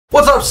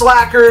What's up,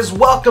 slackers?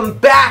 Welcome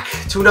back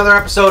to another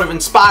episode of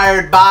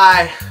Inspired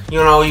by, you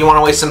want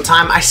to waste some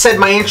time. I said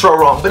my intro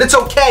wrong, but it's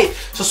okay.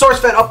 So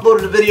SourceFed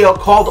uploaded a video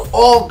called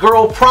All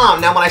Girl Prom.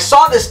 Now, when I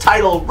saw this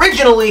title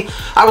originally,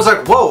 I was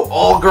like, whoa,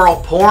 all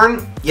girl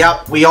porn?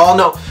 Yep, we all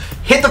know.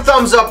 Hit the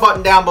thumbs up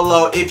button down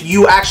below if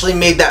you actually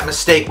made that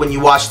mistake when you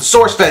watched the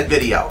SourceFed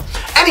video.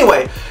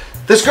 Anyway,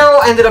 this girl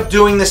ended up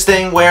doing this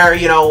thing where,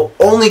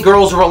 only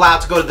girls were allowed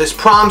to go to this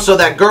prom, so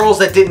that girls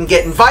that didn't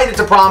get invited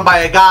to prom by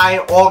a guy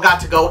all got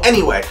to go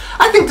anyway.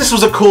 I think this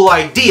was a cool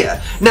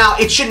idea. Now,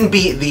 it shouldn't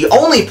be the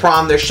only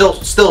prom. There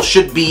still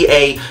should be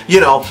a,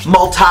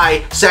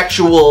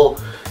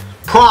 multi-sexual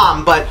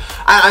prom, but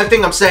I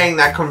think I'm saying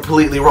that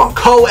completely wrong.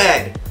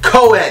 Co-ed,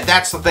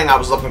 that's the thing I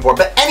was looking for.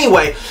 But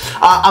anyway,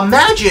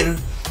 imagine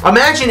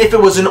if it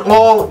was an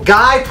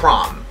all-guy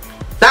prom.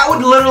 That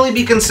would literally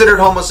be considered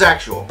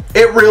homosexual.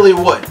 It really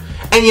would.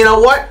 And you know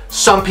what?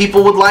 Some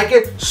people would like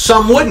it,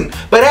 some wouldn't.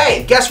 But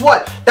hey, guess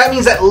what? That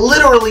means that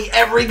literally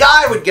every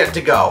guy would get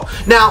to go.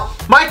 Now,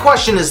 my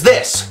question is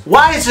this.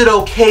 Why is it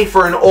okay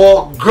for an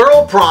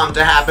all-girl prom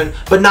to happen,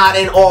 but not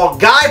an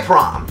all-guy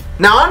prom?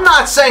 Now, I'm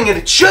not saying that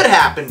it should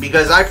happen,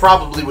 because I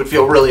probably would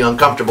feel really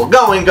uncomfortable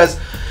going, because,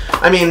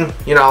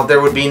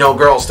 there would be no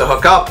girls to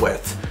hook up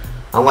with.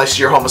 Unless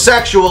you're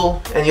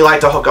homosexual, and you like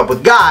to hook up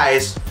with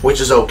guys,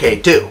 which is okay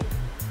too.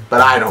 But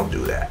I don't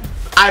do that.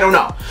 I don't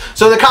know.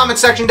 So in the comment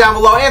section down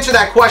below, answer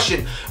that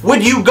question.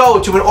 Would you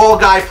go to an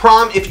all-guy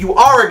prom if you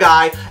are a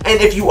guy?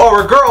 And if you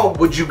are a girl,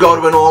 would you go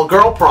to an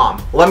all-girl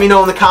prom? Let me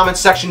know in the comment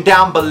section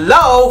down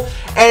below.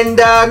 And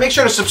make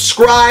sure to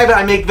subscribe.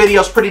 I make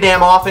videos pretty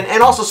damn often.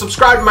 And also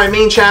subscribe to my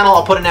main channel.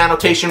 I'll put an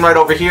annotation right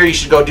over here. You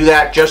should go do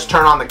that. Just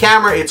turn on the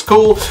camera. It's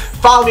cool.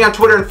 Follow me on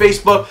Twitter and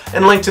Facebook.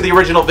 And link to the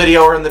original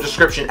video are in the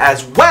description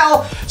as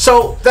well.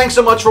 So thanks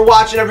so much for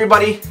watching,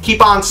 everybody.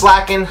 Keep on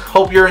slacking.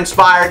 Hope you're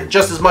inspired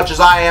just as much as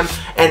I am.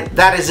 And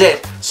that is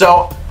it.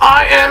 So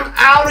I am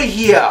out of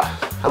here.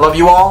 I love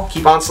you all.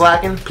 Keep on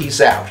slacking.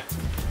 Peace out.